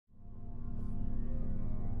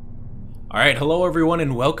Alright, hello everyone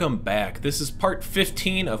and welcome back. This is part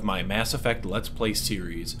 15 of my Mass Effect Let's Play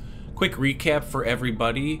series. Quick recap for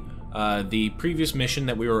everybody. The previous mission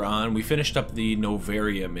that we were on, we finished up the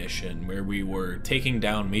Noveria mission where we were taking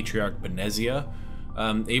down Matriarch Benezia,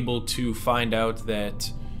 able to find out that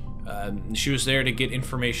she was there to get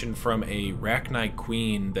information from a Rachni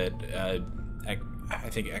queen that,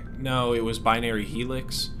 no, it was Binary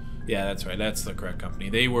Helix. Yeah, that's right, that's the correct company.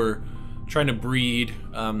 They were trying to breed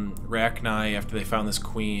Rachni after they found this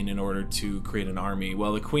queen in order to create an army.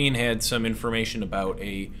 Well, the queen had some information about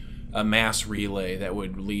a mass relay that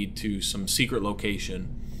would lead to some secret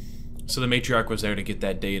location. So the matriarch was there to get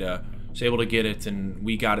that data. She was able to get it, and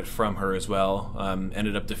we got it from her as well.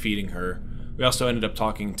 Ended up defeating her. We also ended up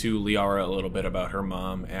talking to Liara a little bit about her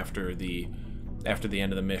mom after the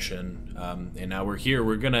end of the mission. And now we're here.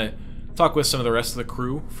 We're gonna talk with some of the rest of the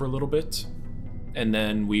crew for a little bit, and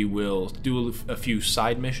then we will do a few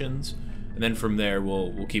side missions, and then from there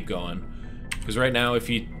we'll keep going. Because right now, if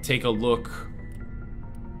you take a look,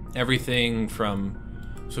 everything from,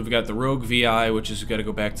 so we've got the Rogue VI, which is we've got to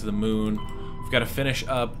go back to the moon. We've got to finish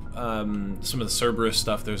up some of the Cerberus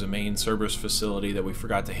stuff. There's a main Cerberus facility that we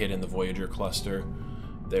forgot to hit in the Voyager cluster.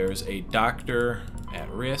 There's a doctor at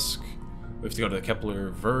risk. We have to go to the Kepler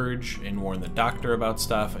Verge and warn the doctor about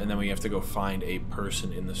stuff, and then we have to go find a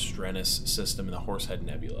person in the Strennis system in the Horsehead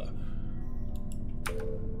Nebula.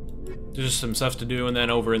 There's just some stuff to do, and then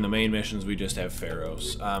over in the main missions we just have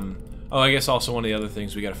Pharos. Oh, I guess also one of the other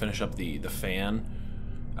things, we got to finish up the fan.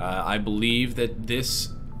 I believe that this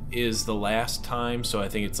is the last time, so I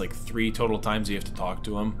think it's like 3 total times you have to talk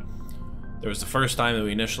to him. There was the first time that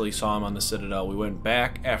we initially saw him on the Citadel. We went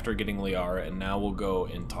back after getting Liara, and now we'll go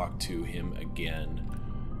and talk to him again.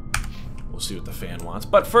 We'll see what the fan wants.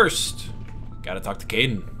 But first, gotta talk to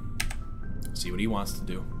Kaidan. See what he wants to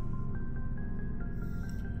do.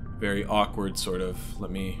 Very awkward, sort of. Let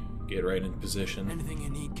me get right in position. Anything you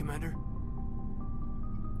need, Commander?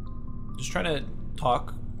 Just trying to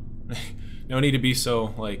talk. No need to be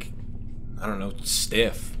so, like, I don't know,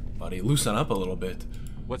 stiff, buddy. Loosen up a little bit.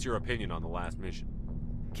 What's your opinion on the last mission?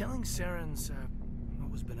 Killing Saren's, what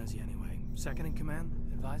was Benezia anyway? Second in command?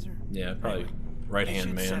 Advisor? Yeah, probably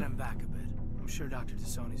right-hand man. Set him back a bit. I'm sure Dr.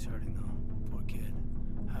 Tassoni's hurting, though. Poor kid.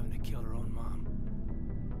 Having to kill her own mom.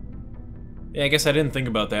 Yeah, I guess I didn't think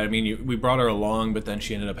about that. I mean, we brought her along, but then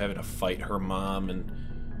she ended up having to fight her mom, and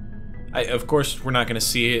of course, we're not going to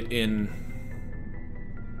see it in...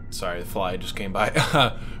 Sorry, the fly just came by.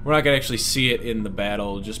 We're not going to actually see it in the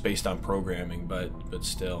battle just based on programming, but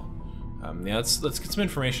still. Yeah, let's get some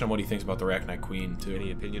information on what he thinks about the Rachni Queen, too.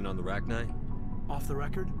 Any opinion on the Rachni? Off the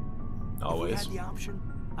record? Always. If we had the option,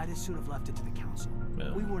 I'd as soon have left it to the Council.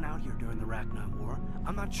 Yeah. We weren't out here during the Rachni War.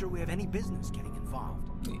 I'm not sure we have any business getting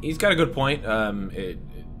involved. He's got a good point.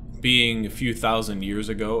 Being a few thousand years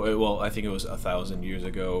ago, well, I think it was 1,000 years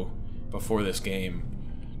ago before this game,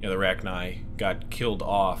 you know, the Rachni got killed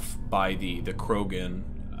off by the Krogan.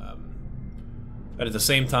 But at the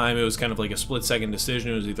same time, it was kind of like a split-second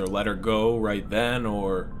decision. It was either let her go right then,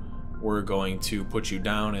 or we're going to put you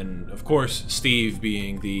down. And of course, Steve,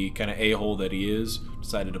 being the kind of a-hole that he is,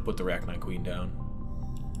 decided to put the Rachni Queen down.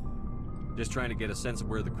 Just trying to get a sense of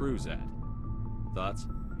where the crew's at. Thoughts?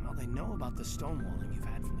 Well, they know about the stonewalling you've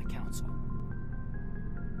had from the Council.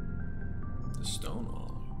 The stonewalling.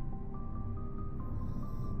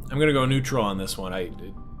 I'm gonna go neutral on this one.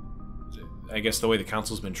 I guess the way the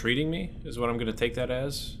Council's been treating me is what I'm gonna take that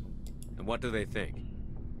as. And what do they think?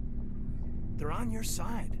 They're on your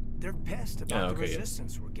side. They're pissed about the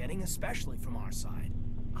resistance we're getting, especially from our side.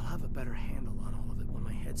 I'll have a better handle on all of it when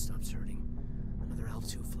my head stops hurting. Another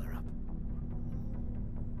L2 flare-up.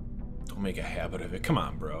 Don't make a habit of it. Come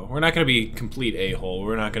on, bro. We're not gonna be complete a-hole.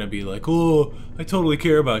 We're not gonna be like, oh, I totally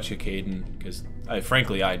care about you, Kaidan, because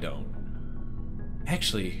frankly, I don't.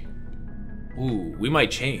 Actually, ooh, we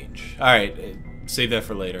might change. Alright, save that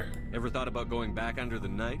for later. Ever thought about going back under the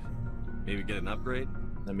knife? Maybe get an upgrade?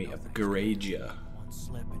 Let me upgrade ya. One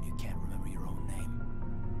slip and you can't remember your own name.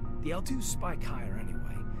 The L2s spike higher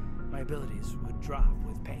anyway. My abilities would drop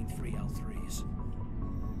with paying 3 L3s.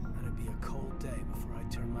 That'd be a cold day before I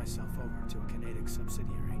turn myself over to a Canadic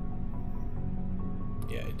subsidiary.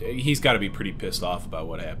 Yeah, he's got to be pretty pissed off about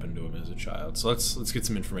what happened to him as a child. So let's get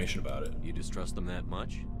some information about it. You distrust them that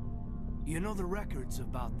much? You know the records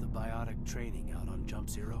about the biotic trading out on Jump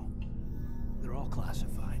Zero? They're all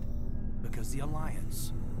classified because the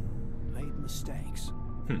Alliance made mistakes.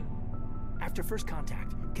 After first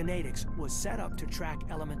contact, Canadics was set up to track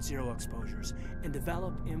Element Zero exposures and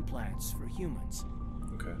develop implants for humans.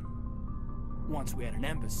 Okay. Once we had an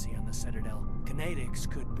embassy on the Citadel,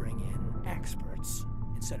 Canadics could bring in experts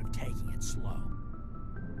instead of taking it slow.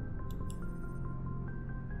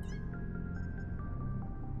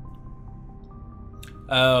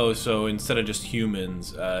 Oh, so instead of just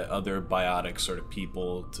humans, other biotic sort of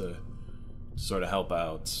people to sort of help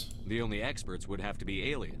out. The only experts would have to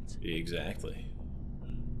be aliens. Exactly.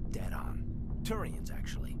 Dead on. Turians,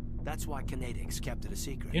 actually. That's why Canadians kept it a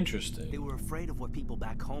secret. Interesting. They were afraid of what people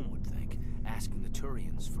back home would think, asking the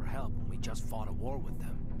Turians for help when we just fought a war with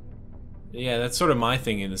them. Yeah, that's sort of my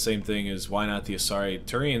thinking. The same thing is why not the Asari?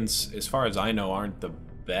 Turians, as far as I know, aren't the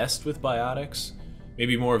best with biotics.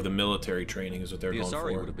 Maybe more of the military training is what they're going for. The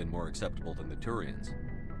Asari would have been more acceptable than the Turians.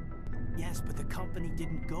 Yes, but the company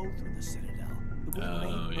didn't go through the Citadel. It would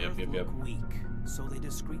have made Earth look weak, so they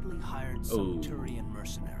discreetly hired some Turian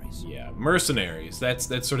mercenaries. Yeah, mercenaries. That's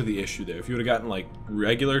sort of the issue there. If you would have gotten like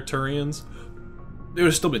regular Turians, they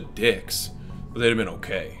would have still been dicks, but they'd have been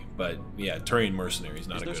okay. But yeah, Turian mercenaries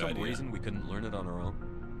not a good idea. Is there some reason we couldn't learn it on our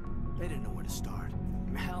own? They didn't know where to start.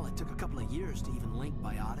 Hell, it took a couple of years to even link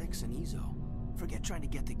biotics and Ezo. Forget trying to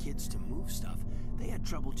get the kids to move stuff. They had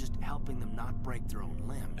trouble just helping them not break their own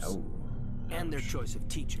limbs. Oh. And their choice of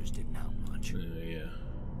teachers didn't help much. Yeah.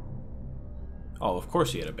 Oh, of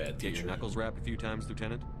course he had a bad Get teacher. your knuckles rapped a few times,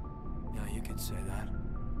 Lieutenant? Yeah, you could say that.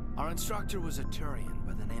 Our instructor was a Turian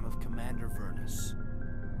by the name of Commander Vernus.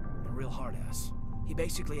 A real hard-ass. He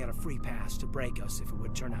basically had a free pass to break us if it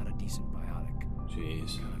would turn out a decent biotic.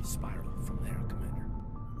 Jeez. Kind of spiraled from there, Commander.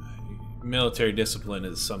 Military discipline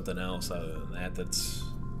is something else other than that. That's,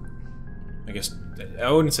 I guess,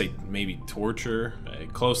 I wouldn't say maybe torture.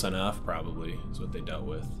 Close enough, probably, is what they dealt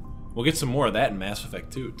with. We'll get some more of that in Mass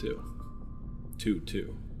Effect 2, too.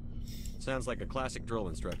 2. Sounds like a classic drill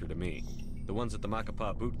instructor to me. The ones at the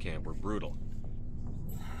Macapa boot camp were brutal.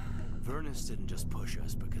 Vernus didn't just push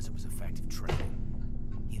us because it was effective training.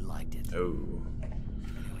 He liked it. Oh.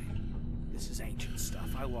 Anyway, this is ancient stuff.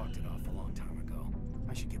 I walked it off a long time ago.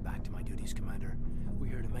 I should get back to my duties, Commander. We're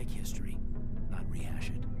here to make history, not rehash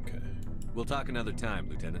it. Okay. We'll talk another time,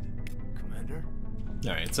 Lieutenant. Commander?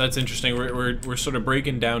 Alright, so that's interesting. We're sort of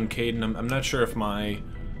breaking down Caden. I'm not sure if my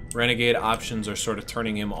Renegade options are sort of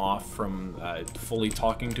turning him off from fully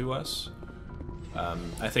talking to us.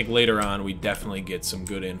 I think later on we definitely get some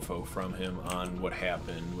good info from him on what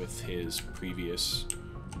happened with his previous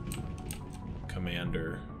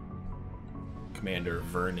commander, Commander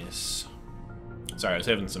Vernus. Sorry, I was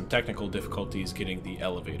having some technical difficulties getting the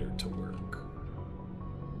elevator to work.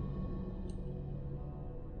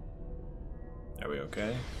 Are we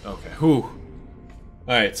okay? Okay. Whew.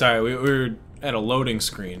 Alright, sorry, we were at a loading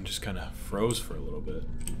screen, just kind of froze for a little bit.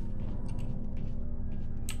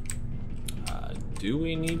 Do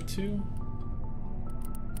we need to?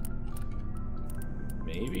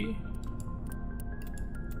 Maybe?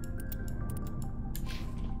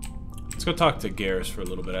 Let's go talk to Garrus for a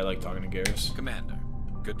little bit. I like talking to Garrus. Commander,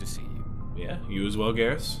 good to see you. Yeah, you as well,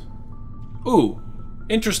 Garrus? Ooh,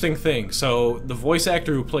 interesting thing. So, the voice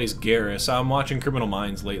actor who plays Garrus, I'm watching Criminal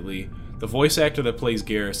Minds lately. The voice actor that plays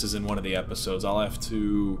Garrus is in one of the episodes. I'll have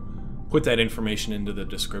to put that information into the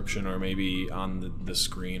description or maybe on the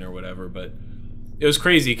screen or whatever, but it was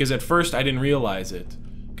crazy because at first I didn't realize it.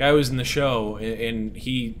 Guy was in the show and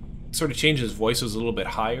he sort of changed his voice, was a little bit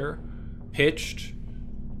higher pitched,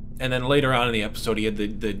 and then later on in the episode he had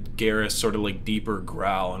the Garrus sort of like deeper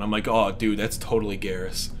growl, and I'm like, oh dude, that's totally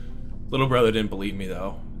Garrus. Little brother didn't believe me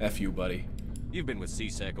though. F you, buddy. You've been with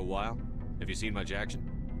CSEC a while. Have you seen much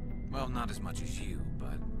action? Well, not as much as you,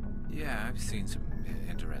 but yeah, I've seen some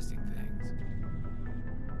interesting things.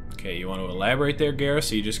 Okay, you want to elaborate there,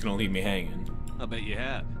 Garrus, or are you just gonna leave me hanging? I'll bet you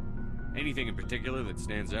have. Anything in particular that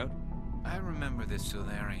stands out? I remember this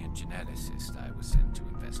Solarian geneticist I was sent to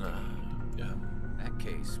investigate. Yeah. That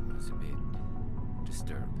case was a bit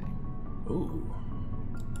disturbing. Ooh.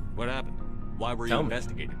 What happened? Why were you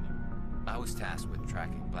investigating them? I was tasked with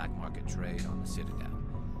tracking black market trade on the Citadel.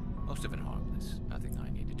 Most of it harmless, nothing I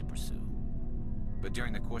needed to pursue. But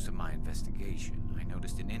during the course of my investigation, I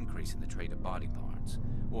noticed an increase in the trade of body parts,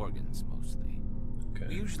 organs mostly. Okay.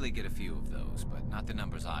 We usually get a few of those, but not the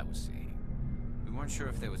numbers I was seeing. We weren't sure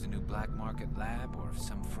if there was a new black market lab or if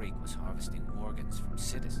some freak was harvesting organs from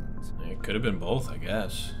citizens. It could have been both, I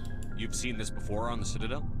guess. You've seen this before on the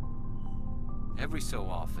Citadel? Every so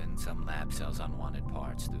often, some lab sells unwanted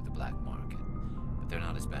parts through the black market, but they're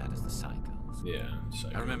not as bad as the psychos. Yeah,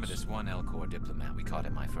 psychos. I remember this one L-Corps diplomat we caught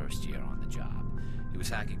in my first year on the job. He was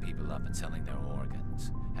hacking people up and selling their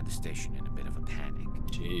organs. Had the station in a bit of a panic.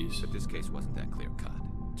 Jeez. But this case wasn't that clear-cut.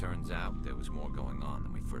 Turns out there was more going on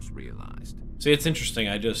than we first realized. See, it's interesting.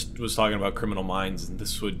 I just was talking about Criminal Minds, and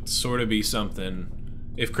this would sort of be something,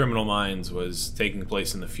 if Criminal Minds was taking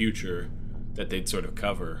place in the future, that they'd sort of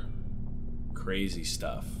cover crazy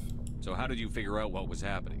stuff. So how did you figure out what was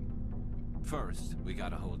happening? First, we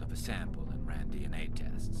got a hold of a sample and ran DNA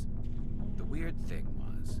tests. The weird thing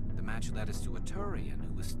was, the match led us to a Turian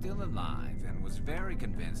who was still alive and was very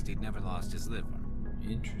convinced he'd never lost his liver.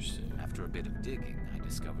 Interesting. After a bit of digging, I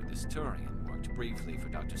discovered this Turian worked briefly for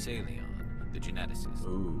Dr. Salion, the geneticist.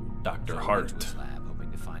 Ooh, Dr. So I Hart. went to his lab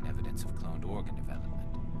hoping to find evidence of cloned organ development,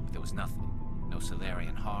 but there was nothing. No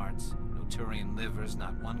Salarian hearts, no Turian livers,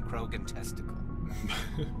 not one Krogan testicle.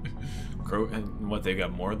 And what, they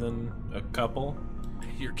got more than a couple?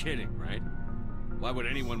 You're kidding, right? Why would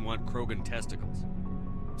anyone want Krogan testicles?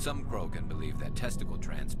 Some Krogan believe that testicle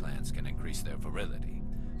transplants can increase their virility,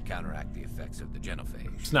 counteract the effects of the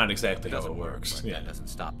genophage. It's not exactly how it Doesn't work, works. but Yeah. that doesn't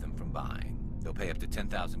stop them from buying. They'll pay up to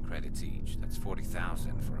 10,000 credits each. That's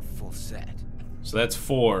 40,000 for a full set. So that's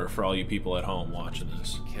 4 for all you people at home watching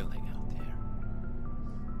this. Killing out there.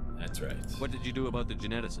 That's right. What did you do about the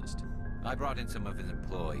geneticist? I brought in some of his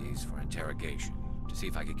employees for interrogation to see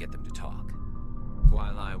if I could get them to talk.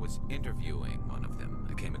 While I was interviewing one of them,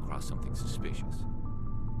 I came across something suspicious.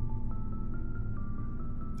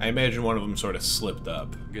 I imagine one of them sort of slipped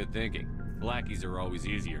up. Good thinking. Blackies are always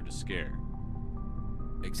easier to scare.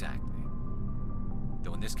 Exactly.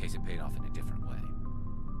 Though in this case it paid off in a different way.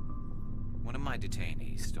 One of my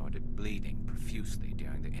detainees started bleeding profusely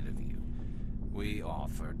during the interview. We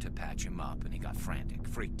offered to patch him up and he got frantic,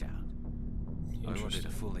 freaked out. I ordered a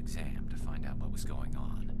full exam to find out what was going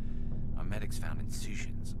on. Our medics found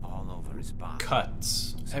incisions all over his body.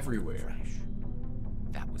 Cuts everywhere. Fresh.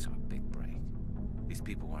 That was our big break. These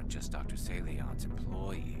people weren't just Dr. Salion's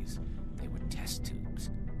employees. They were test tubes.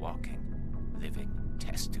 Walking, living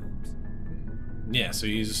test tubes. Yeah, so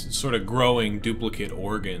he's sort of growing duplicate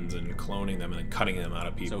organs and cloning them and then cutting them out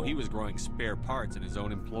of people. So he was growing spare parts in his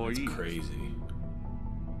own employees. That's crazy.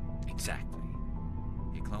 Exactly.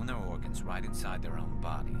 He cloned their organs right inside their own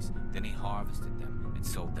bodies. Then he harvested them and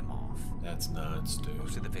sold them off. That's nuts, dude.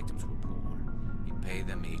 Most of the victims were poor. He'd pay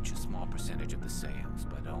them each a small percentage of the sales,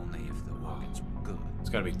 but only if the organs were good. It's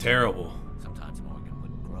gotta be terrible. Sometimes an organ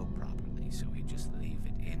wouldn't grow properly, so he'd just leave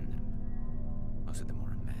it in them. Most of them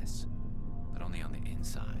were a mess, but only on the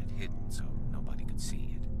inside, hidden so nobody could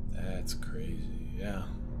see it. That's crazy, yeah.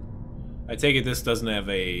 I take it this doesn't have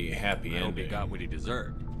a happy I hope he ending. got what he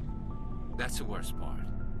deserved. That's the worst part.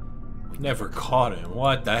 We Never caught him.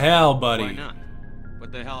 What the hell, buddy? Why not?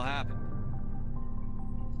 What the hell happened?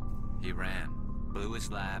 He ran, blew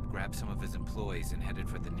his lab, grabbed some of his employees, and headed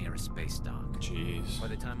for the nearest space dock. Jeez. By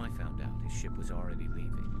the time I found out, his ship was already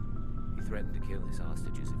leaving. He threatened to kill his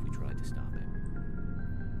hostages if we tried to stop him.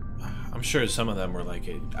 I'm sure some of them were like,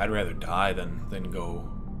 I'd rather die than go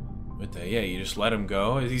with that. Yeah, you just let him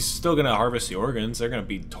go. He's still gonna harvest the organs. They're gonna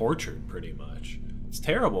be tortured pretty much. It's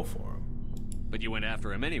terrible for him. But you went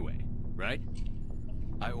after him anyway, right?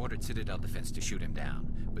 I ordered Citadel Defense to shoot him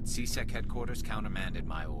down, but CSEC headquarters countermanded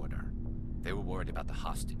my order. They were worried about the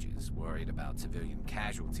hostages, worried about civilian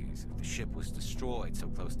casualties if the ship was destroyed so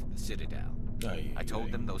close to the Citadel. I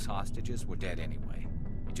told them those hostages were dead anyway.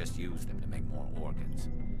 We just used them to make more organs.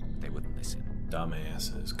 But they wouldn't listen.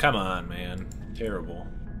 Dumbasses. Come on, man. Terrible.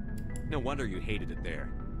 No wonder you hated it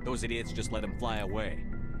there. Those idiots just let him fly away.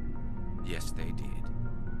 Yes, they did.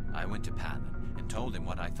 I went to Pact and told him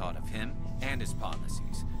what I thought of him and his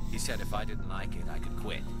policies. He said if I didn't like it, I could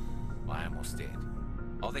quit. Well, I almost did.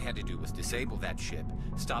 All they had to do was disable that ship,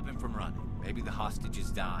 stop him from running. Maybe the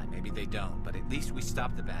hostages die, maybe they don't, but at least we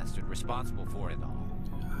stopped the bastard responsible for it all.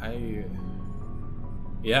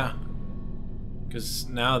 Yeah. Because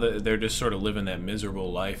now that they're just sort of living that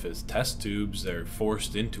miserable life as test tubes, they're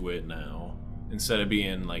forced into it now. Instead of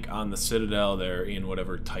being, like, on the Citadel, they're in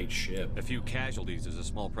whatever tight ship. A few casualties is a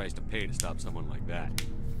small price to pay to stop someone like that.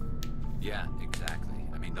 Yeah, exactly.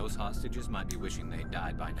 I mean, those hostages might be wishing they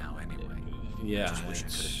died by now anyway. Yeah. I just wish I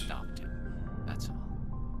could have stopped him. That's all.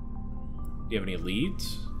 Do you have any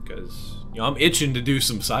leads? Because, I'm itching to do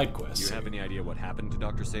some side quests. Do you have any idea what happened to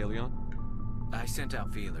Dr. Salion? I sent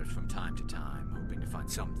out feelers from time to time, hoping to find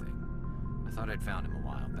something. I thought I'd found him a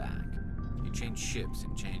while back. He changed ships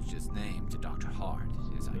and changed his name to Dr. Hart,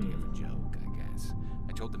 his idea of a joke, I guess.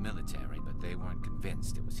 I told the military, but they weren't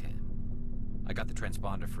convinced it was him. I got the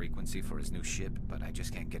transponder frequency for his new ship, but I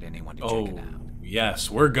just can't get anyone to check it out. Yes,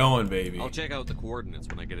 we're going, baby. I'll check out the coordinates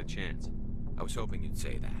when I get a chance. I was hoping you'd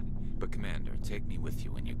say that. But Commander, take me with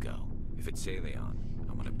you when you go. If it's Salion,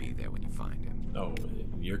 I'm gonna be there when you find him. Oh,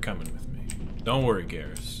 you're coming with me. Don't worry,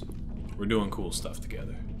 Garrus. We're doing cool stuff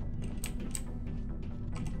together.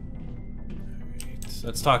 Alright,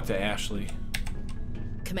 let's talk to Ashley.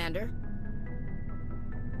 Commander?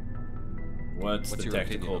 What's the your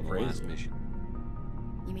tactical opinion on the last appraisal? mission?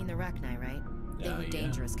 You mean the Rachni, right? They were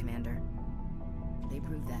dangerous, Commander. They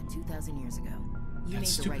proved that 2,000 years ago. You made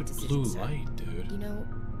the right decision, blue sir. light, dude. You know,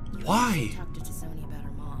 you Why? should talk to Tizoni about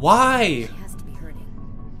her mom. Why? She has to be hurting.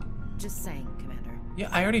 Just saying, Commander. Yeah,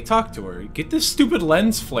 I already talked to her. Get this stupid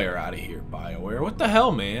lens flare out of here, BioWare. What the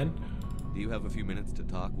hell, man? Do you have a few minutes to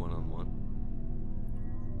talk one-on-one?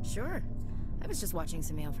 Sure. I was just watching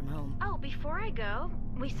some mail from home. Oh, before I go,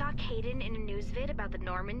 we saw Caden in a news vid about the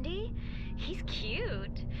Normandy. He's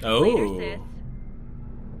cute. Oh. Later, sis.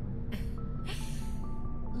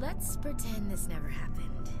 Let's pretend this never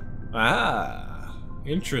happened. Ah,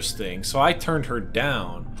 interesting. So I turned her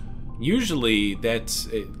down. Usually that's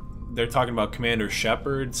it, they're talking about Commander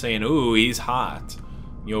Shepard saying, "Ooh, he's hot."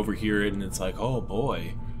 You overhear it and it's like, "Oh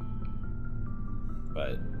boy."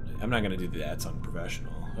 But I'm not gonna do that. It's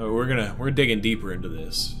unprofessional. We're digging deeper into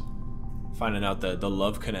this, finding out the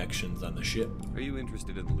love connections on the ship. Are you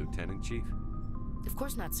interested in the Lieutenant Chief? Of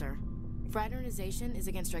course not, sir. Fraternization is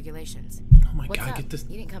against regulations. Oh my What's god, up? get this.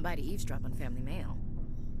 You didn't come by to eavesdrop on family mail.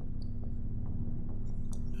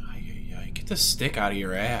 Get the stick out of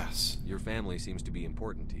your ass. Your family seems to be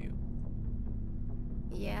important to you.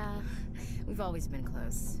 Yeah, we've always been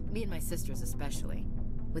close. Me and my sisters especially.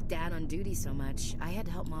 With Dad on duty so much, I had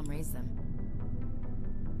to help Mom raise them.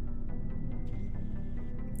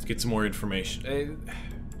 Let's get some more information.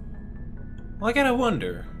 Well, I gotta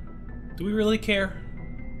wonder, do we really care?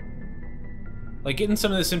 Like, getting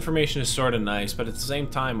some of this information is sort of nice, but at the same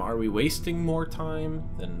time, are we wasting more time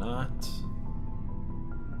than not?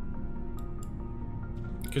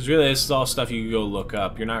 Because really, this is all stuff you can go look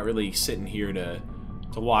up. You're not really sitting here to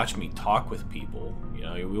watch me talk with people. You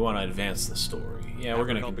know, we want to advance the story. Yeah, we're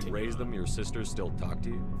gonna continue. Raise them. Your sisters still talk to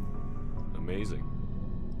you. Amazing.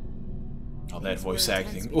 Oh, that Things voice were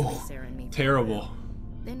acting. tense between Oh, Sarah and me for a terrible. while.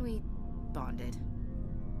 Then we bonded.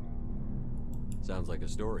 Sounds like a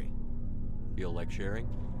story. Feel like sharing?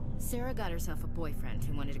 Sarah got herself a boyfriend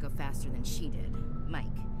who wanted to go faster than she did, Mike.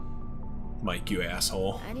 Mike, you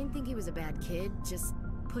asshole. I didn't think he was a bad kid, just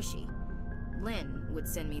pushy. Lynn would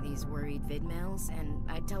send me these worried vid mails, and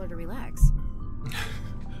I'd tell her to relax.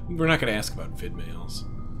 We're not gonna ask about vid mails.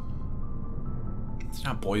 It's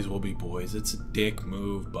not boys will be boys. It's a dick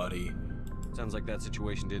move, buddy. Sounds like that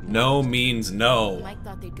situation didn't No last. means no. Mike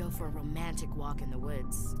thought they'd go for a romantic walk in the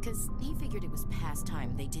woods, because he figured it was past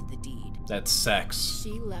time they did the deed. That's sex.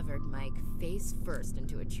 She levered Mike face first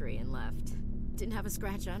into a tree and left. Didn't have a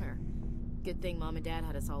scratch on her. Good thing Mom and Dad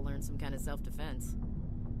had us all learn some kind of self-defense.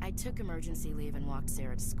 I took emergency leave and walked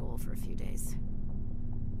Sarah to school for a few days.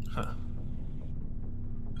 Huh.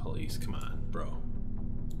 Police, come on, bro.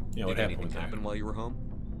 Yeah, what Did happened anything with happen that? while you were home?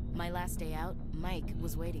 My last day out, Mike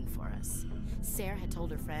was waiting for us. Sarah had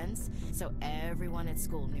told her friends, so everyone at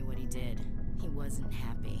school knew what he did. He wasn't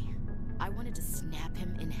happy. I wanted to snap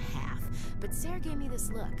him in half, but Sarah gave me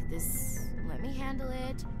this look, this let me handle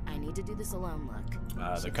it, I need to do this alone look.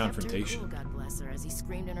 The She confrontation. kept her cool, God bless her, as he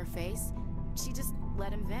screamed in her face. She just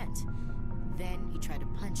let him vent. Then he tried to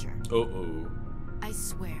punch her. Uh-oh. I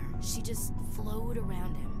swear, she just flowed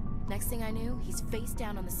around him. Next thing I knew, he's face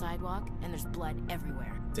down on the sidewalk, and there's blood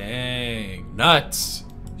everywhere. Dang. Nuts.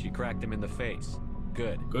 She cracked him in the face.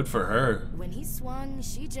 Good. Good for her. When he swung,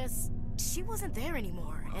 she wasn't there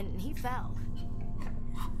anymore, and he fell.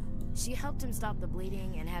 She helped him stop the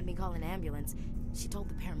bleeding and had me call an ambulance. She told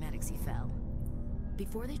the paramedics he fell.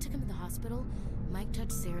 Before they took him to the hospital, Mike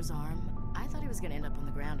touched Sarah's arm. I thought he was gonna end up on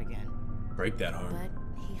the ground again. Break that arm. But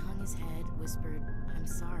he hung his head, whispered, "I'm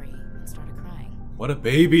sorry," and started crying. What a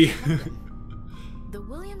baby. The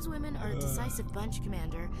Williams women are a decisive bunch,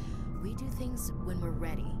 Commander. We do things when we're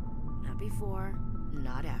ready. Not before,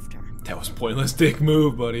 not after. That was pointless dick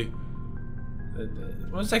move, buddy.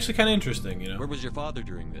 It was actually kind of interesting, you know? Where was your father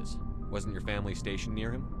during this? Wasn't your family stationed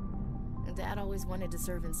near him? Dad always wanted to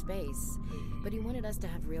serve in space, but he wanted us to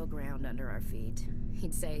have real ground under our feet.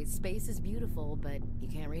 He'd say, space is beautiful, but you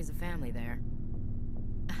can't raise a family there.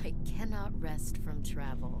 I cannot rest from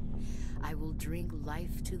travel. I will drink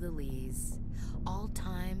life to the lees. All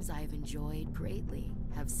times I have enjoyed greatly,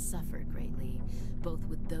 have suffered greatly, both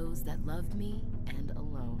with those that loved me and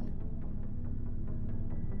alone.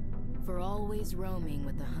 For always roaming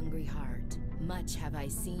with a hungry heart, much have I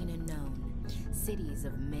seen and known, cities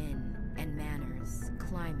of men and manners,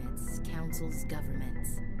 climates, councils,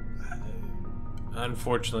 governments.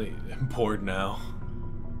 Unfortunately, I'm bored now.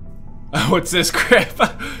 What's this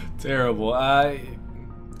crap? Terrible. I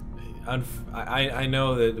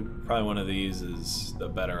know that probably one of these is the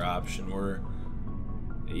better option. We're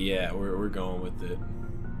going with it.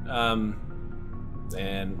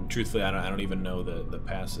 And truthfully, I don't even know the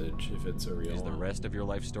passage if it's a real Is the one. rest of your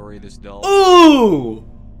life story this dull? Ooh!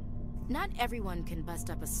 Not everyone can bust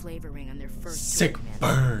up a slaver ring on their first Sick tour,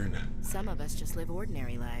 Commander. burn. Some of us just live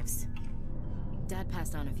ordinary lives. Dad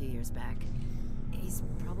passed on a few years back. He's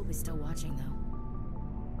probably still watching, though.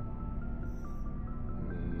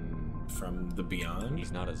 From the beyond?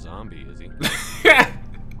 He's not a zombie, is he?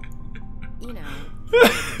 You know,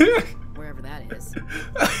 wherever that is.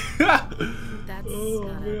 That's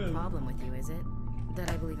not a problem with you, is it?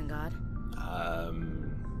 That I believe in God?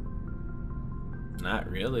 Not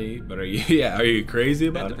really. But are you? Yeah, are you crazy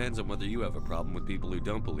That about it? depends on whether you have a problem with people who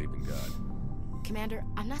don't believe in God. Commander,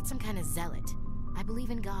 I'm not some kind of zealot. I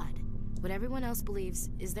believe in God. What everyone else believes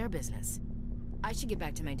is their business. I should get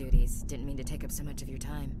back to my duties. Didn't mean to take up so much of your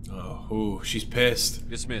time. Oh, ooh, she's pissed.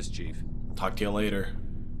 Dismissed, Chief. Talk to you later.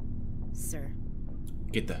 Sir.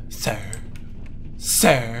 Get the sir.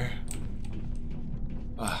 Sir.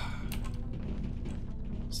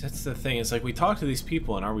 So that's the thing. It's like we talk to these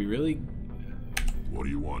people, and are we really? What do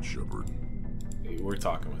you want, Shepard? We're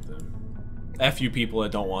talking with them. F you people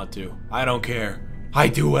that don't want to. I don't care. I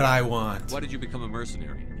do what I want. Why did you become a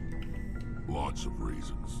mercenary? Lots of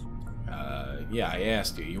reasons. Yeah, I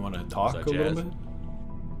asked you. You want to talk Such a little as? bit?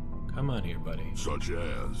 Come on here, buddy. Such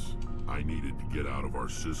as, I needed to get out of our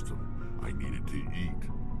system. I needed to eat.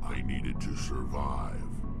 I needed to survive.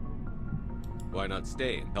 Why not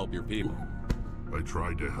stay and help your people? I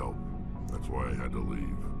tried to help. That's why I had to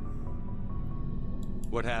leave.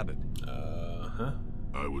 What happened? Uh-huh.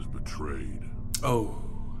 I was betrayed. Oh.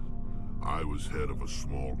 I was head of a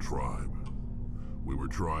small tribe. We were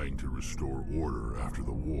trying to restore order after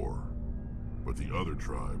the war, but the other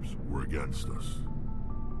tribes were against us.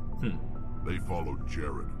 They followed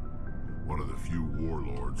Jared, one of the few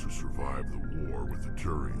warlords who survived the war with the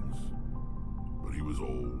Turians. But he was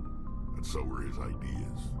old, and so were his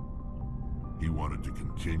ideas. He wanted to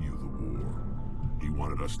continue the war. He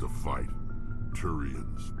wanted us to fight.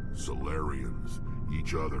 Turians, Solarians,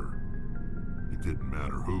 each other. It didn't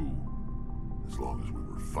matter who, as long as we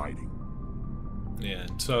were fighting. Yeah,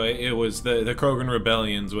 so it was the Krogan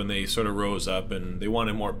rebellions when they sort of rose up and they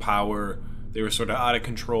wanted more power. They were sort of out of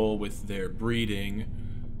control with their breeding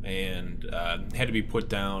and had to be put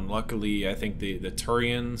down. Luckily, I think the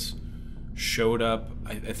Turians showed up,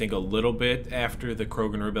 I think, a little bit after the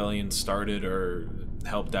Krogan rebellion started, or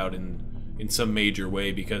helped out in some major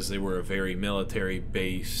way, because they were a very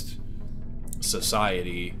military-based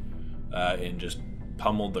society and just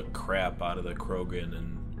pummeled the crap out of the Krogan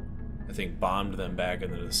and I think bombed them back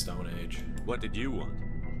into the Stone Age. What did you want?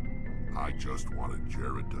 I just wanted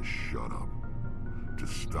Jared to shut up, to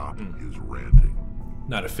stop his ranting.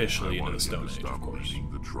 Not officially into the wanted Stone him to Age, stop of course.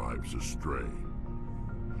 leading the tribes astray.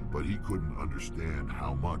 But he couldn't understand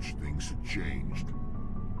how much things had changed.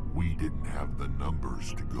 We didn't have the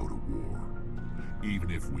numbers to go to war.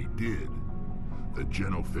 Even if we did, the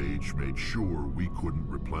genophage made sure we couldn't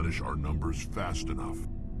replenish our numbers fast enough.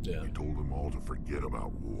 Yeah. He told them all to forget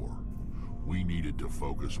about war. We needed to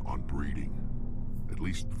focus on breeding, at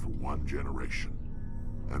least for one generation.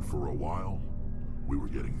 And for a while, we were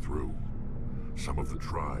getting through. Some of the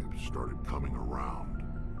tribes started coming around.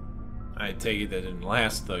 I take it that didn't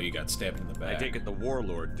last, though. You got stabbed in the back. I take it the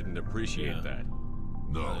warlord didn't appreciate Yeah. that.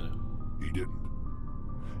 No, he didn't.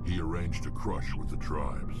 He arranged a crush with the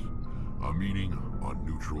tribes, a meeting on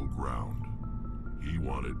neutral ground. He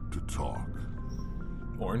wanted to talk.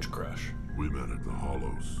 Orange Crush. We met at the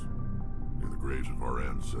Hollows, near the graves of our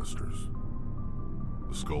ancestors.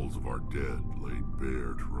 The skulls of our dead laid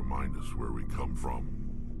bare to remind us where we come from,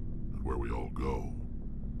 and where we all go.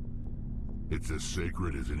 It's as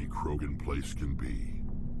sacred as any Krogan place can be.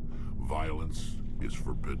 Violence is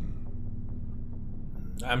forbidden.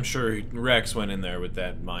 I'm sure Rex went in there with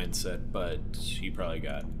that mindset, but he probably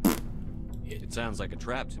got hit. It sounds like a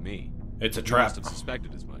trap to me. It's a You trap. must have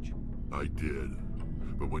suspected as much. I did.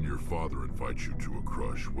 But when your father invites you to a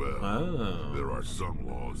crush, well, Oh. there are some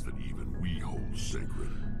laws that even we hold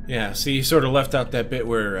sacred. Yeah, see, he sort of left out that bit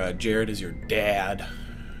where Jared is your dad.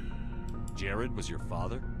 Jared was your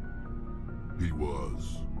father? He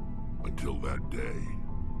was, until that day.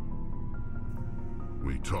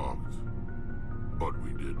 We talked, but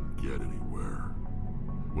we didn't get anywhere.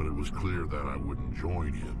 When it was clear that I wouldn't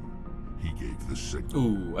join him, he gave the signal.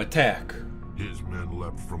 Ooh, attack. His men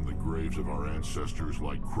leapt from the graves of our ancestors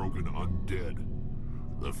like Krogan undead.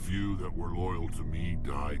 The few that were loyal to me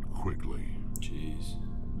died quickly. Jeez.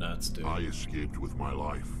 Nuts, dude. I escaped with my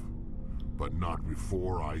life, but not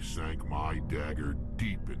before I sank my dagger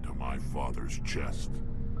deep into my father's chest.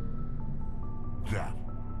 That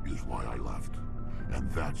is why I left,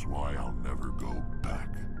 and that's why I'll never go back.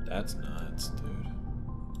 That's nuts, dude.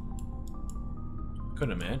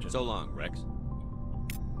 Couldn't imagine. So long, Rex.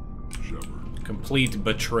 Shepard. Complete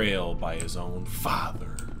betrayal by his own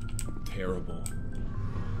father. Terrible.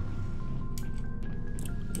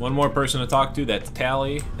 One more person to talk to, that's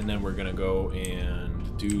Tally, and then we're gonna go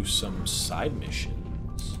and do some side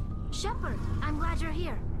missions. Shepard, I'm glad you're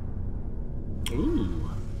here. Ooh,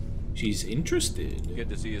 she's interested. Good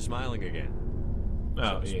to see you smiling again.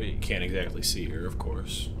 Oh, yeah, you can't exactly see her, of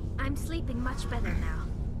course. I'm sleeping much better now.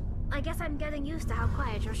 I guess I'm getting used to how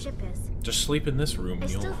quiet your ship is. Just sleep in this room, I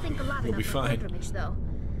still think a lot you'll about be the fine. pilgrimage, though.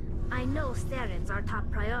 I know Saren's our top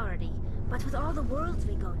priority, but with all the worlds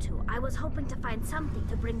we go to, I was hoping to find something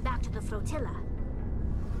to bring back to the flotilla.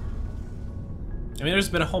 I mean, there's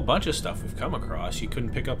been a whole bunch of stuff we've come across. You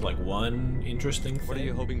couldn't pick up, like, one interesting thing? What are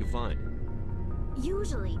you hoping to find?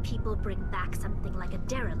 Usually, people bring back something like a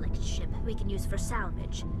derelict ship we can use for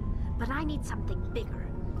salvage. But I need something bigger.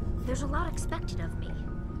 There's a lot expected of me.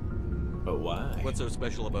 But why? What's so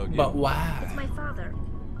special about you? But why? It's my father.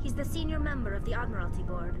 He's the senior member of the Admiralty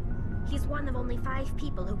Board. He's one of only 5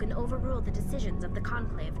 people who can overrule the decisions of the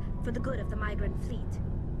Conclave for the good of the migrant fleet.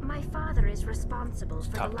 My father is responsible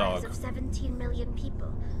for Top the lives dog. of 17 million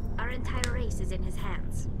people. Our entire race is in his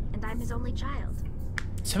hands, and I'm his only child.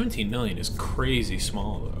 17 million is crazy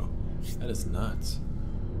small, though. That is nuts.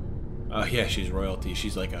 Oh, yeah, she's royalty.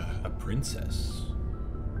 She's like a princess.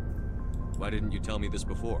 Why didn't you tell me this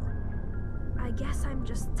before? I guess I'm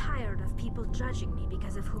just tired of people judging me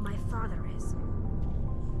because of who my father is.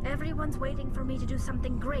 Everyone's waiting for me to do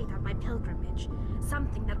something great on my pilgrimage.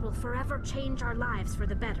 Something that will forever change our lives for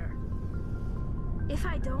the better. If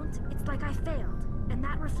I don't, it's like I failed, and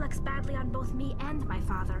that reflects badly on both me and my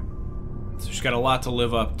father. So she's got a lot to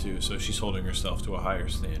live up to, so she's holding herself to a higher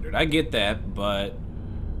standard. I get that, but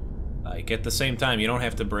like at the same time, you don't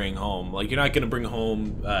have to bring home, like, you're not gonna bring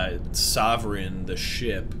home Sovereign, the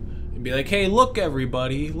ship, and be like, hey, look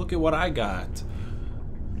everybody, look at what I got.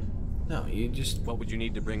 No, you just... What would you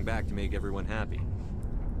need to bring back to make everyone happy?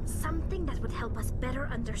 Something that would help us better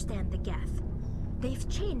understand the Geth. They've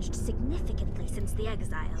changed significantly since the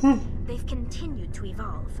exile. They've continued to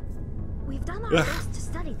evolve. We've done our best to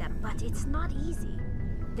study them, but it's not easy.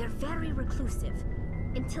 They're very reclusive.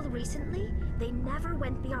 Until recently, they never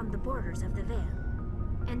went beyond the borders of the Veil.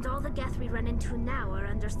 And all the Geth we run into now are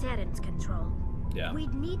under Saren's control. Yeah.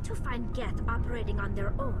 We'd need to find Geth operating on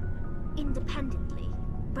their own, independently.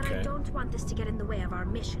 But I don't want this to get in the way of our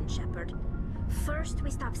mission, Shepard. First, we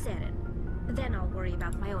stop Saren. Then I'll worry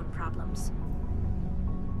about my own problems.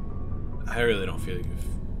 I really don't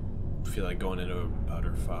feel like going into about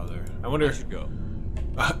her father. I wonder... I should go.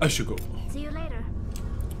 I should go. See you later.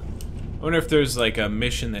 I wonder if there's like a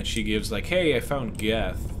mission that she gives, like, hey, I found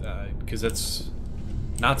Geth, because that's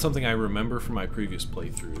not something I remember from my previous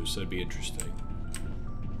playthroughs, so it'd be interesting.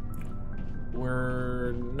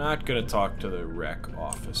 We're not gonna talk to the rec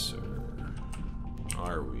officer,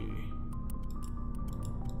 are we?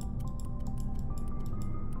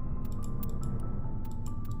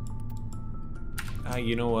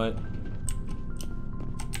 You know what?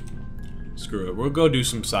 Screw it. We'll go do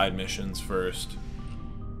some side missions first.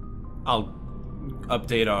 I'll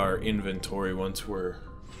update our inventory once we're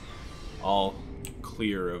all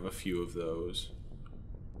clear of a few of those.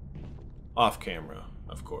 Off camera,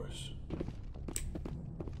 of course.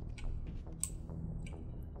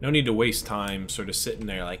 No need to waste time sort of sitting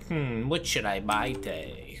there like, what should I buy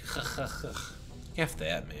today? F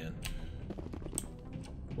that, man.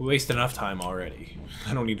 We waste enough time already.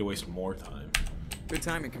 I don't need to waste more time. Good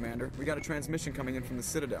timing, Commander. We got a transmission coming in from the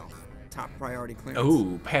Citadel. Top priority clearance.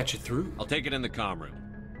 Oh, patch it through. I'll take it in the comm room.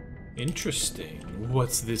 Interesting.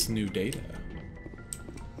 What's this new data?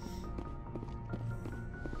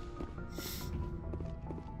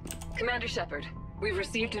 Commander Shepard, we've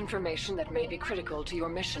received information that may be critical to your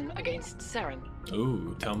mission against Saren.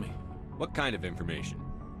 Ooh, tell me. What kind of information?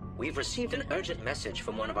 We've received an urgent message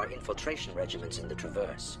from one of our infiltration regiments in the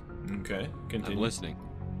Traverse. Okay, continue. I'm listening.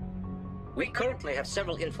 We currently have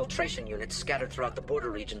several infiltration units scattered throughout the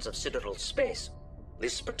border regions of Citadel space.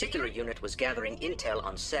 This particular unit was gathering intel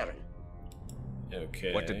on Saren.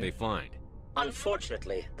 Okay. What did they find?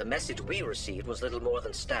 Unfortunately, the message we received was little more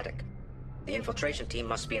than static. The infiltration team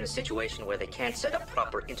must be in a situation where they can't set up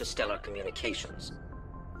proper interstellar communications.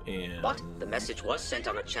 But the message was sent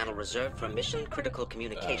on a channel reserved for mission-critical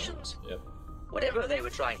communications. Yep. Whatever they were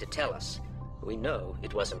trying to tell us, we know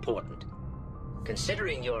it was important.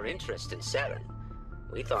 Considering your interest in Saren,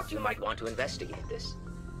 we thought you might want to investigate this.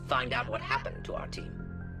 Find out what happened to our team.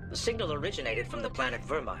 The signal originated from the planet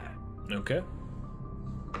Vermeer. Okay.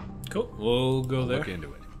 Cool. We'll go there. Look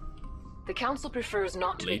into it. The Council prefers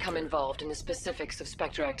not to become involved in the specifics of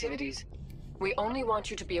Spectre activities. We only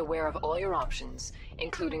want you to be aware of all your options,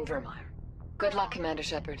 including Vermeer. Good luck, Commander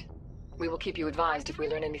Shepard. We will keep you advised if we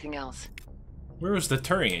learn anything else. Where was the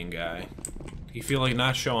Turian guy? He feel like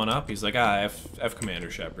not showing up? He's like, F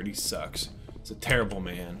Commander Shepard, he sucks. He's a terrible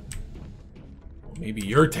man. Well, maybe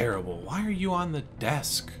you're terrible. Why are you on the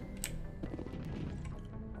desk?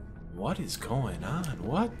 What is going on?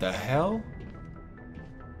 What the hell?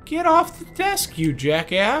 Get off the desk, you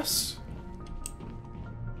jackass!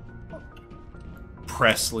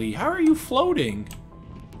 Presley, how are you floating?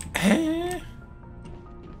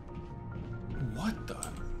 What the?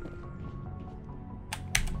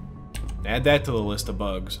 Add that to the list of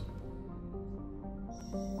bugs.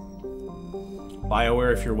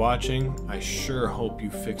 BioWare, if you're watching, I sure hope you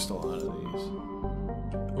fixed a lot of these.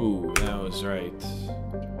 Ooh, that was right.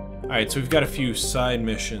 Alright, so we've got a few side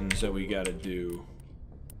missions that we gotta do.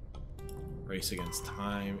 Race against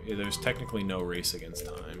time. There's technically no race against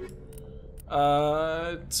time.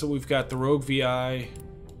 So we've got the Rogue VI.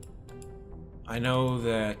 I know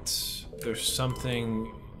that there's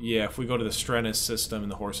something... Yeah, if we go to the Strennis system in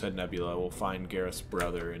the Horsehead Nebula, we'll find Garrus'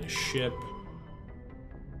 brother in his ship.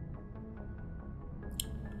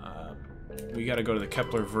 We gotta go to the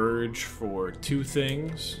Kepler Verge for 2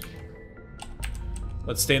 things.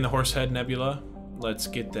 Let's stay in the Horsehead Nebula. Let's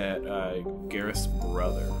get that Garrus'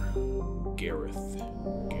 brother. Garroth.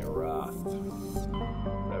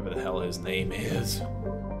 Whatever the hell his name is.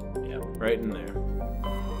 Yep, right in there.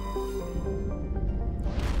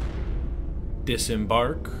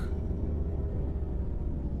 Disembark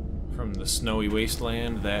from the snowy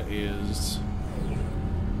wasteland that is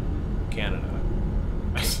Canada.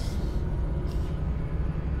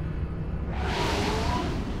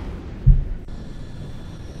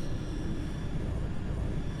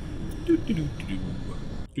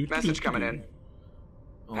 Message coming in.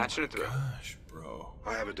 Oh Patching it through. Gosh, bro.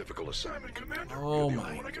 I have a difficult assignment, Commander. Oh You're the my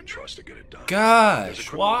only one I can trust to get it done.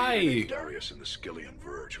 gosh, why? Darius in the Skillian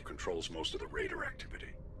Verge, who controls most of the Raider activity.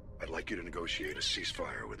 I'd like you to negotiate a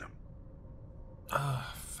ceasefire with him.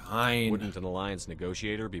 Fine. Wouldn't an Alliance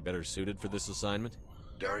negotiator be better suited for this assignment?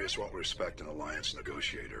 Darius won't respect an Alliance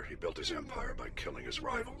negotiator. He built his empire by killing his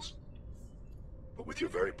rivals. But with your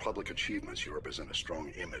very public achievements, you represent a strong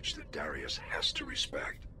image that Darius has to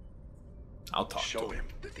respect. I'll talk Show to him. him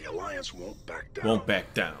that the Alliance won't back down. Won't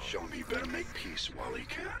back down. Show him he better make peace while he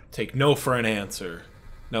can. Take no for an answer.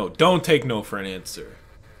 No, don't take no for an answer.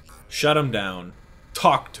 Shut him down.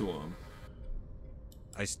 Talk to him.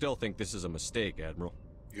 I still think this is a mistake, Admiral.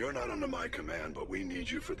 You're not under my command, but we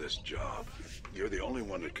need you for this job. You're the only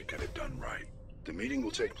one that could get it done right. The meeting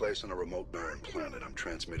will take place on a remote barren planet. I'm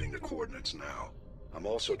transmitting the coordinates now. I'm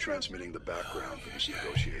also transmitting the background for this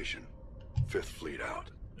negotiation. 5th Fleet out.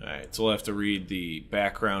 Alright, so we'll have to read the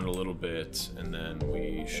background a little bit, and then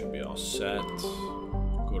we should be all set.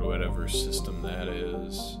 Go to whatever system that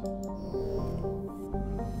is.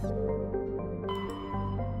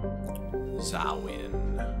 Zawin.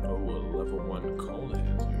 Oh, a level 1 cold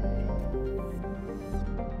hazard.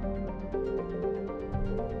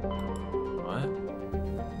 What?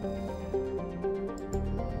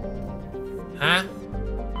 Huh?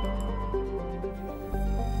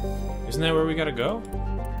 Isn't that where we gotta go?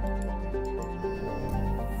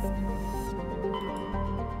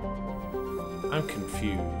 I'm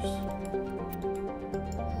confused.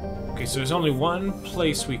 Okay, so there's only one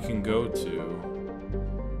place we can go to.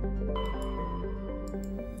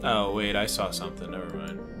 Oh, wait, I saw something. Never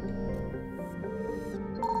mind.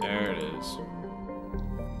 There it is.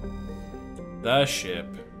 The ship.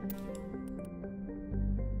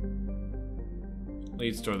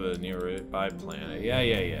 Leads toward the nearby planet.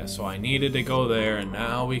 Yeah. So I needed to go there, and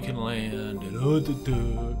now we can land.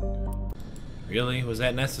 Really? Was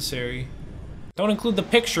that necessary? Don't include the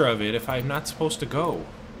picture of it if I'm not supposed to go.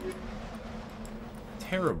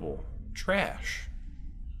 Terrible. Trash.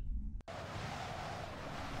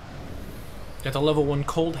 Got the level 1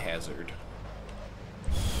 cold hazard.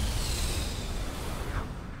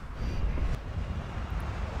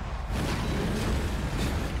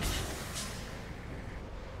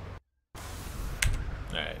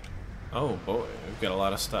 Alright. Oh boy, we've got a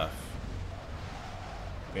lot of stuff.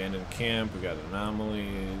 Abandoned camp, we got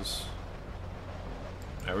anomalies.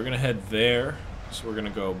 Alright, we're gonna head there. So we're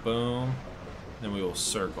gonna go boom, then we will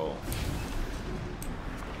circle.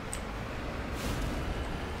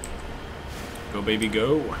 Go baby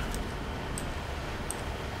go.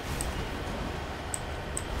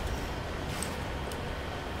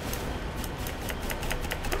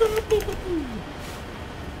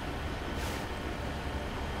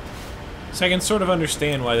 So I can sort of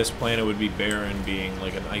understand why this planet would be barren, being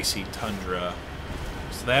like an icy tundra.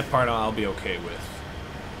 So that part I'll be okay with.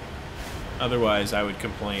 Otherwise, I would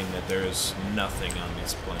complain that there's nothing on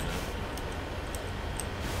this planet.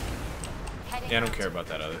 Yeah, I don't care about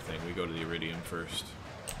that other thing. We go to the Iridium first.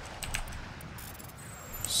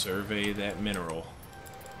 Survey that mineral.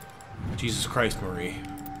 Jesus Christ, Marie.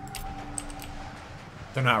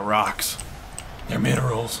 They're not rocks. They're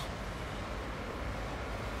minerals.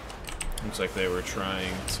 Looks like they were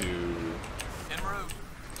trying to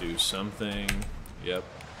do something. Yep.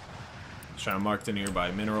 Trying to mark the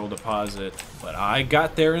nearby mineral deposit, but I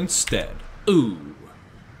got there instead. Ooh.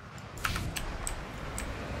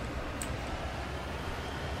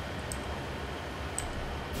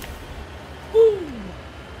 Woo.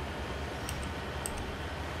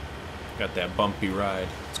 Got that bumpy ride.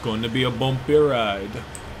 It's going to be a bumpy ride.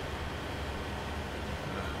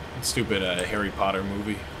 Stupid Harry Potter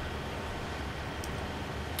movie.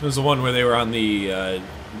 It was the one where they were on the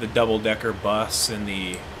double-decker bus and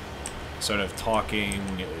the sort of talking,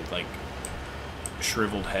 like,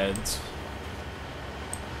 shriveled heads.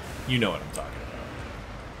 You know what I'm talking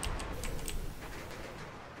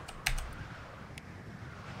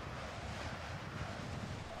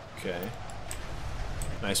about. Okay.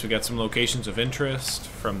 Nice, we got some locations of interest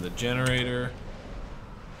from the generator.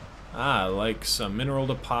 Ah, like some mineral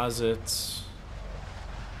deposits.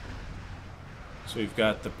 So we've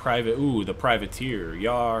got the private, ooh, the privateer.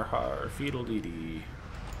 Yar, har, feedle dee dee.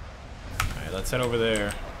 Alright, let's head over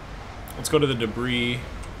there. Let's go to the debris.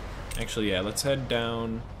 Actually, yeah, let's head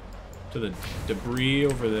down to the debris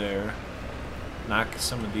over there. Knock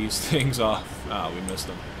some of these things off. Ah, we missed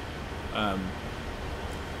them.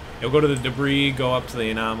 You'll go to the debris, go up to the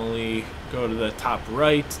anomaly, go to the top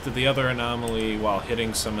right to the other anomaly while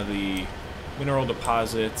hitting some of the mineral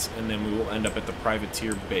deposits, and then we will end up at the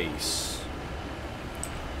privateer base.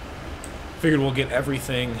 Figured we'll get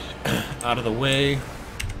everything out of the way.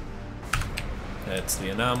 That's the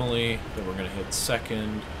anomaly that we're going to hit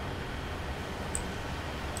second.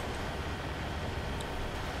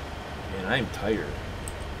 Man, I'm tired.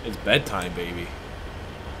 It's bedtime, baby.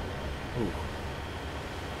 Ooh.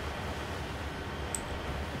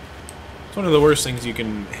 It's one of the worst things you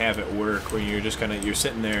can have at work, where you're just you're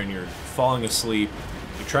sitting there and you're falling asleep.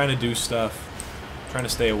 You're trying to do stuff, trying to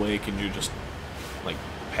stay awake, and you're just, like,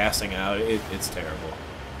 passing out. It's terrible.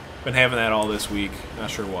 Been having that all this week. Not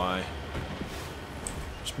sure why.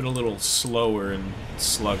 Just been a little slower and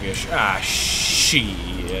sluggish. Ah,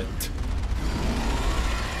 shit.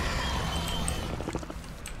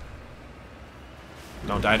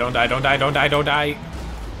 Don't die, don't die, don't die, don't die, don't die.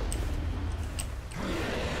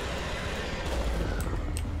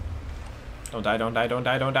 Don't die, don't die, don't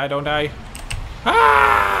die, don't die, don't die.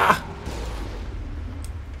 Ah!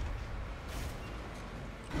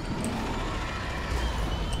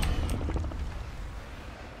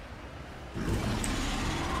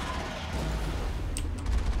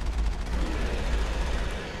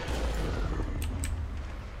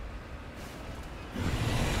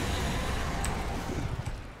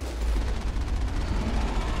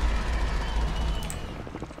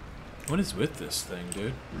 What is with this thing,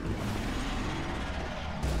 dude?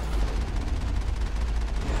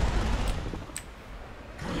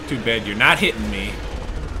 Too bad you're not hitting me.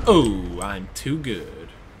 Oh, I'm too good.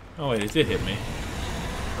 Oh wait, it did hit me.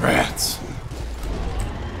 Rats.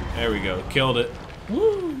 There we go. Killed it.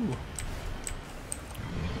 Woo!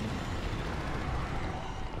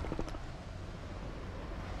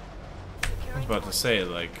 I was about to say,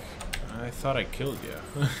 like, I thought I killed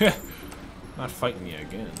you. Not fighting you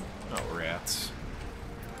again. Oh, rats.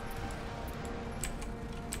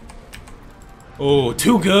 Oh,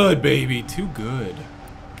 too good, baby. Too good.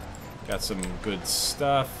 Got some good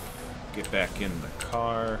stuff. Get back in the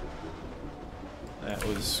car. That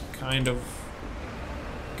was kind of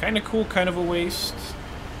cool, kind of a waste.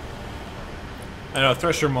 I know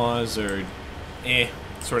Thresher Maws are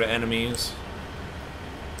sort of enemies.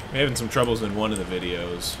 We're having some troubles in one of the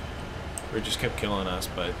videos where it just kept killing us,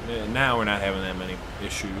 but now we're not having that many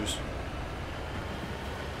issues.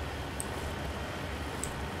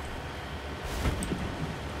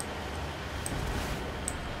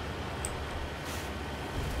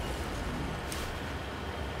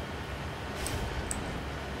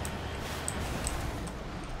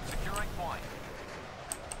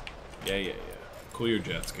 Yeah. Cool your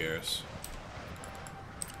jets, Garrus.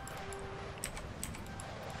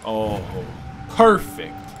 Oh,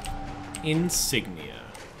 perfect. Insignia.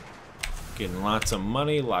 Getting lots of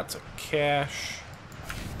money, lots of cash.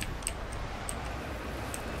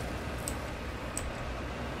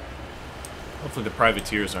 Hopefully the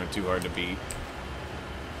privateers aren't too hard to beat.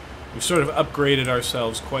 We've sort of upgraded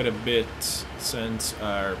ourselves quite a bit since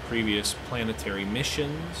our previous planetary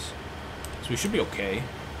missions. So we should be okay.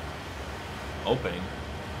 Hoping.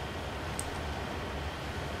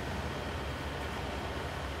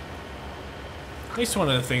 At least one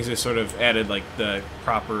of the things they sort of added, like, the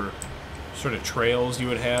proper sort of trails you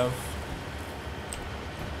would have.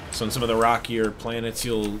 So on some of the rockier planets,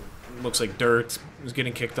 looks like dirt is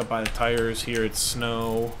getting kicked up by the tires. Here it's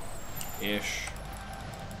snow-ish.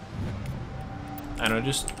 I don't know,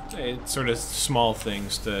 just it's sort of small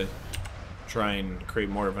things to try and create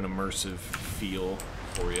more of an immersive feel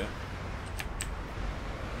for you.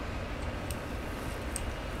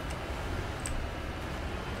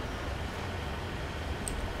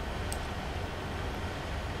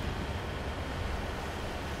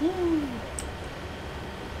 Woo.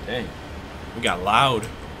 Dang, we got loud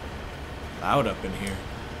up in here.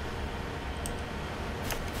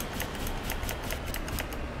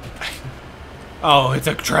 Oh, it's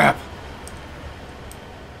a trap.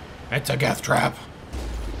 It's a geth trap.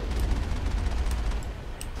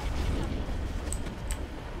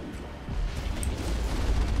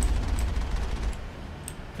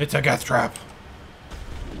 It's a geth trap.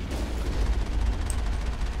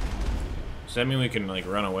 Does that mean we can, like,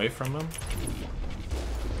 run away from them?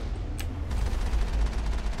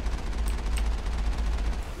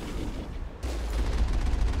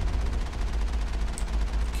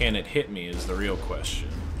 Can it hit me is the real question.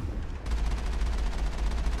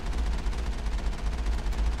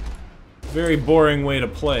 Very boring way to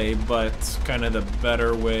play, but kind of the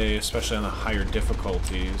better way, especially on the higher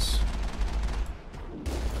difficulties.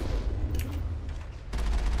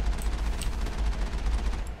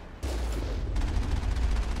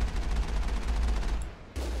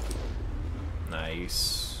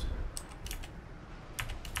 Nice.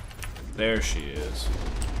 There she is.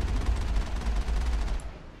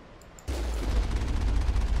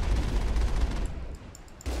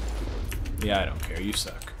 Yeah, I don't care. You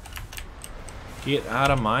suck. Get out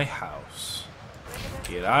of my house.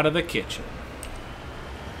 Get out of the kitchen.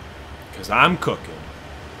 Because I'm cooking.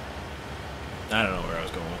 I don't know where I was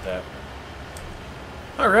going with that.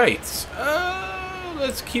 Alright.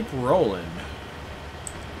 Let's keep rolling.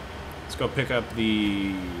 Let's go pick up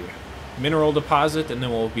the mineral deposit, and then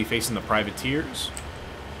we'll be facing the privateers.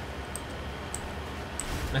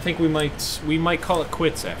 I think we might call it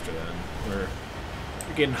quits after then. We're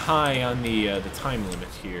getting high on the time limit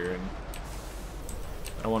here, and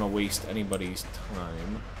I don't want to waste anybody's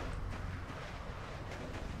time.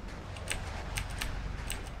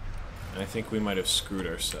 And I think we might have screwed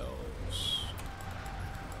ourselves.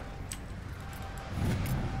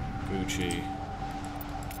 Gucci.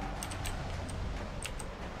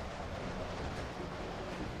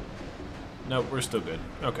 Nope, we're still good.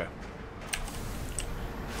 Okay.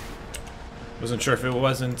 Wasn't sure if it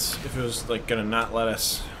was like gonna not let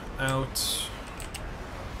us out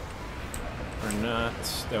or not.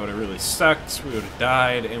 That would have really sucked. We would have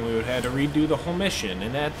died, and we would have had to redo the whole mission.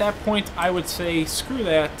 And at that point, I would say, screw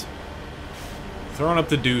that. Throwing up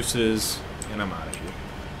the deuces, and I'm out of here.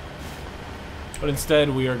 But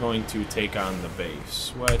instead, we are going to take on the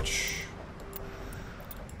base, which,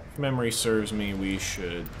 if memory serves me, we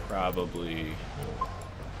should probably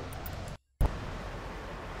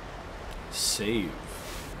save.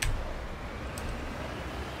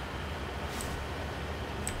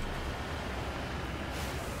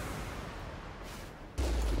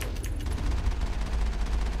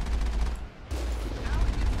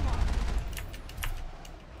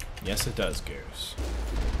 Yes, it does, Garrus.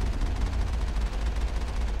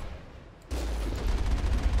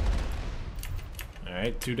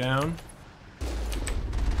 Alright, 2 down.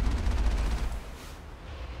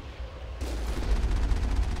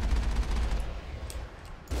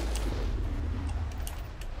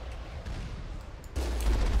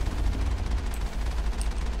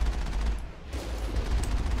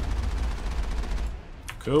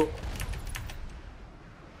 Cool.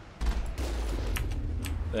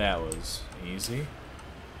 That was easy.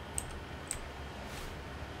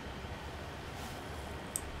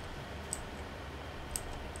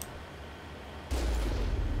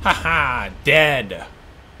 Haha, dead.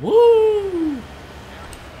 Woo!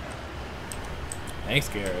 Thanks,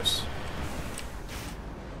 Garrus.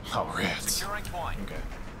 Oh, rats. Okay.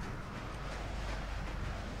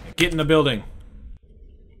 Get in the building.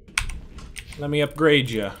 Let me upgrade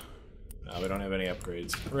you. No, we don't have any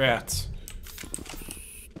upgrades. Rats.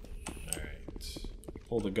 Alright.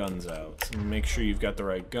 Pull the guns out. Make sure you've got the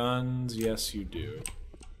right guns. Yes, you do.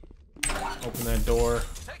 Open that door.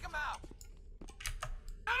 Take them out.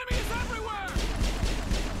 Enemies everywhere.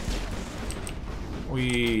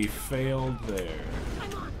 We failed there.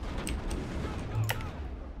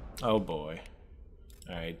 Oh boy.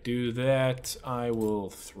 Alright, do that. I will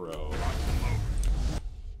throw.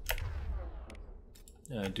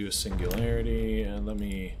 Do a singularity, and let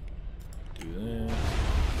me do that.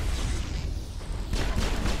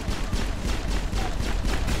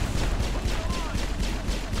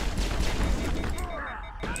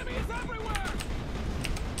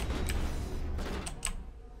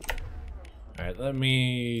 Alright, let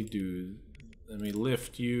me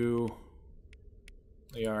lift you.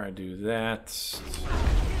 Liara, do that.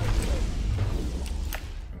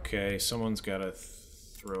 Okay, someone's gotta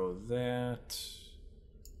throw that.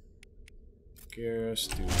 Garrus,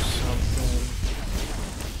 do something.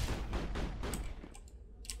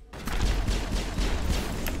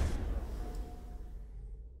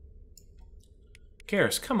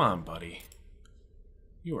 Garrus, come on, buddy.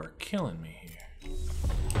 You are killing me here.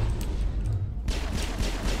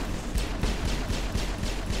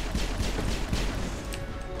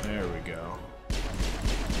 There we go.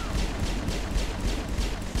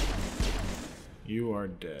 You are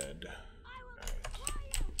dead. Right.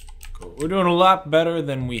 Cool. We're doing a lot better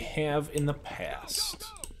than we have in the past.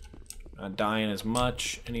 Not dying as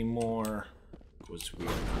much anymore. Because we are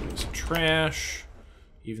not as trash.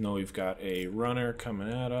 Even though we've got a runner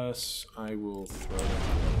coming at us, I will throw them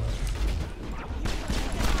away.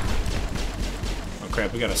 Oh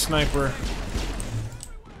crap, we got a sniper.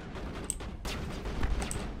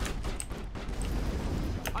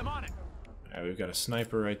 I'm on it. Alright, we've got a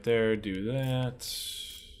sniper right there. Do that.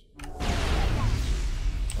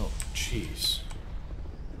 Oh, jeez.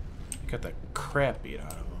 Got the crap beat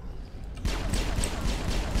out of him.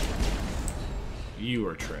 You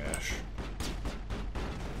are trash.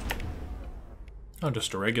 Oh,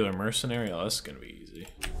 just a regular mercenary? Oh, that's gonna be easy.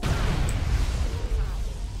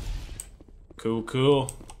 Cool,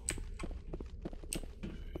 cool.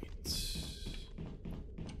 Let's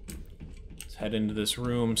head into this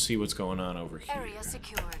room, see what's going on over here. Area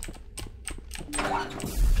secured. That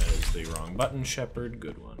is the wrong button, Shepard.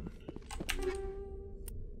 Good one.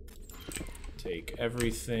 Take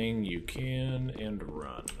everything you can and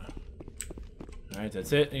run. Alright,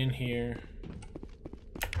 that's it in here.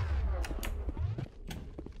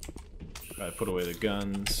 Gotta put away the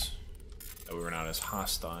guns. That we were not as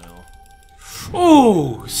hostile.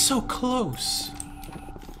 Oh, so close.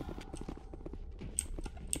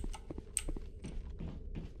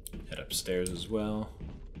 Head upstairs as well.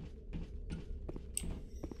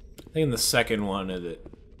 I think in the second one, is it?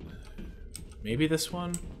 Maybe this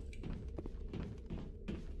one?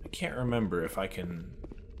 I can't remember if I can.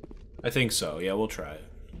 I think so. Yeah, we'll try it.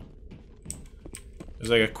 There's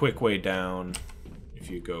like a quick way down. If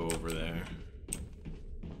you go over there.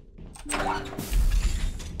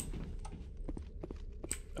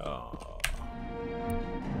 Oh.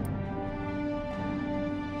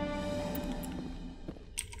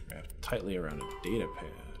 Wrapped tightly around a data pad.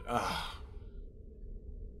 Ah.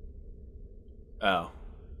 Oh.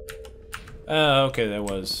 Oh, okay, that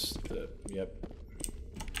was the... Yep.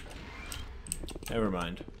 Never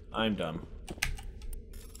mind. I'm dumb.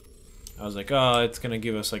 I was like, oh, it's gonna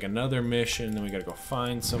give us like another mission, then we gotta go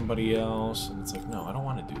find somebody else, and it's like, no, I don't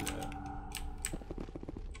want to do that.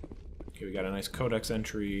 Okay, we got a nice codex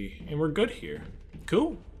entry, and we're good here.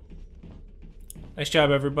 Cool. Nice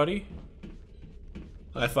job, everybody.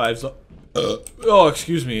 High fives. Oh,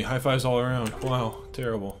 excuse me. High fives all around. Wow,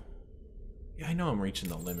 terrible. Yeah, I know I'm reaching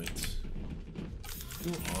the limits.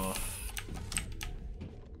 Ooh, off.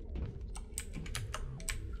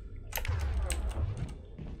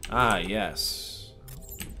 Ah, yes.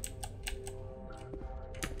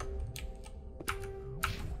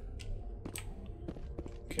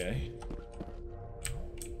 Okay.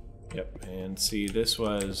 Yep, and see, this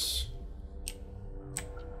was...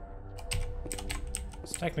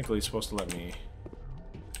 It's technically supposed to let me,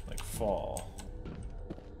 like, fall.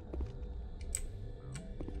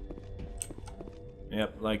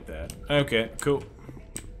 Yep, like that. Okay, cool.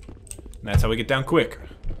 And that's how we get down quick.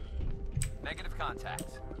 Negative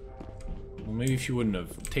contact. Well, maybe if you wouldn't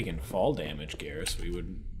have taken fall damage, Garrus, we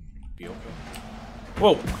would be okay.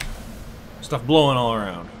 Whoa! Stuff blowing all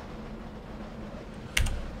around.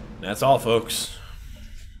 That's all, folks.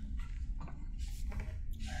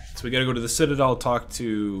 So we gotta go to the Citadel, talk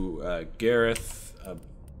to Gareth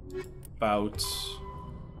about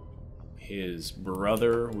his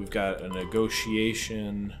brother. We've got a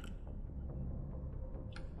negotiation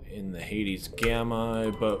in the Hades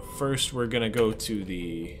Gamma, but first we're gonna go to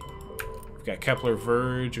the... We've got Kepler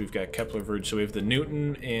Verge, so we have the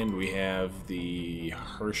Newton, and we have the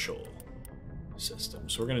Herschel system.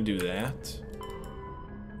 So we're gonna do that.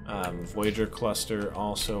 Voyager cluster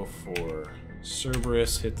also for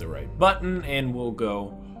Cerberus. Hit the right button and we'll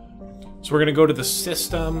go. So we're gonna go to the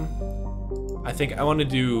system. I think I want to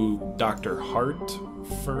do Dr. Hart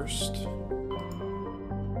first.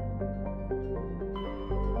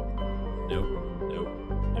 Nope, nope,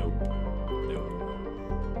 nope, nope,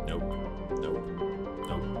 nope, nope,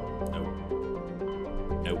 nope, nope,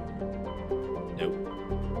 nope, nope.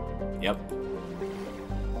 Yep.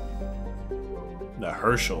 The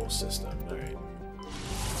Herschel system, alright.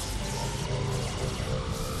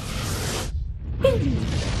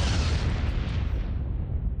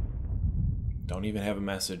 Don't even have a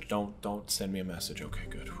message. Don't send me a message. Okay,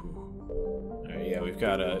 good. Alright, yeah, we've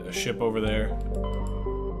got a ship over there.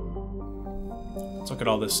 Let's look at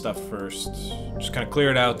all this stuff first. Just kind of clear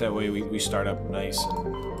it out, that way we start up nice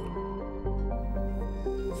and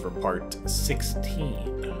for part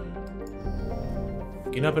 16.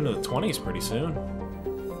 Getting up into the 20s pretty soon.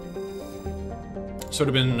 Sort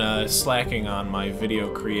of been slacking on my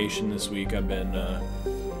video creation this week. I've been,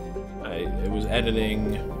 I was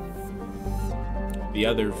editing the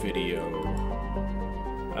other video,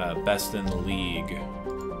 Best in the League,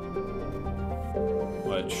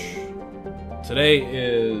 which today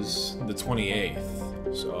is the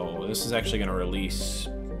 28th, so this is actually going to release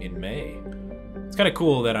in May. It's kind of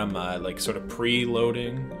cool that I'm like sort of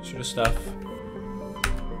pre-loading sort of stuff,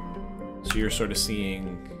 so you're sort of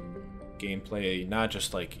seeing gameplay not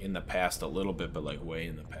just like in the past a little bit, but like way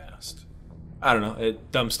in the past. I don't know,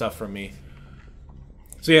 dumb stuff from me.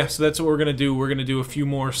 So yeah, so that's what we're gonna do. We're gonna do a few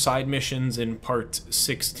more side missions in part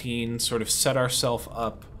 16, sort of set ourselves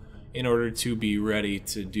up in order to be ready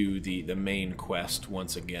to do the main quest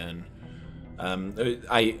once again. I'm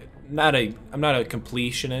not a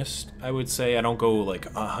completionist, I would say. I don't go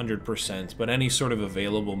like 100%, but any sort of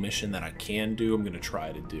available mission that I can do, I'm gonna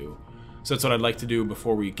try to do. So that's what I'd like to do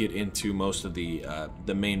before we get into most of the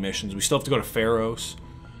main missions. We still have to go to Pharos,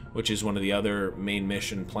 which is one of the other main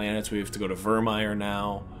mission planets. We have to go to Vermeer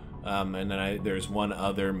now, and then there's one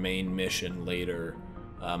other main mission later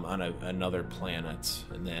on another planet,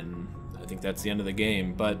 and then I think that's the end of the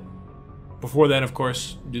game. But before then, of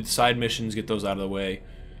course, do the side missions, get those out of the way.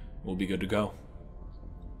 We'll be good to go.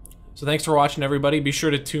 So thanks for watching, everybody. Be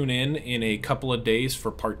sure to tune in a couple of days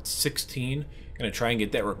for part 16. Gonna try and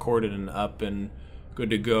get that recorded and up and good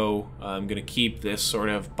to go. I'm gonna keep this sort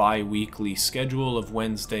of bi-weekly schedule of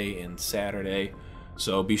Wednesday and Saturday,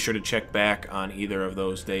 so be sure to check back on either of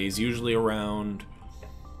those days, usually around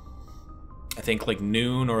I think like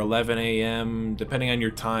noon or 11 a.m. depending on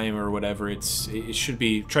your time or whatever. It should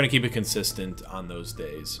be trying to keep it consistent on those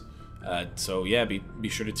days. So yeah, be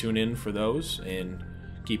sure to tune in for those and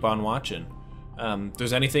keep on watching. If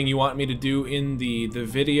there's anything you want me to do in the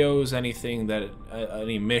videos, anything that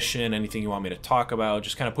any mission, anything you want me to talk about,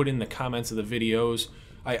 just kind of put in the comments of the videos.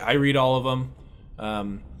 I read all of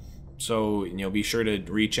them, so be sure to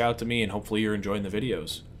reach out to me, and hopefully you're enjoying the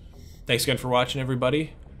videos. Thanks again for watching,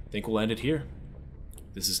 everybody. I think we'll end it here.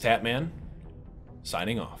 This is Tatman,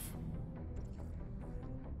 signing off.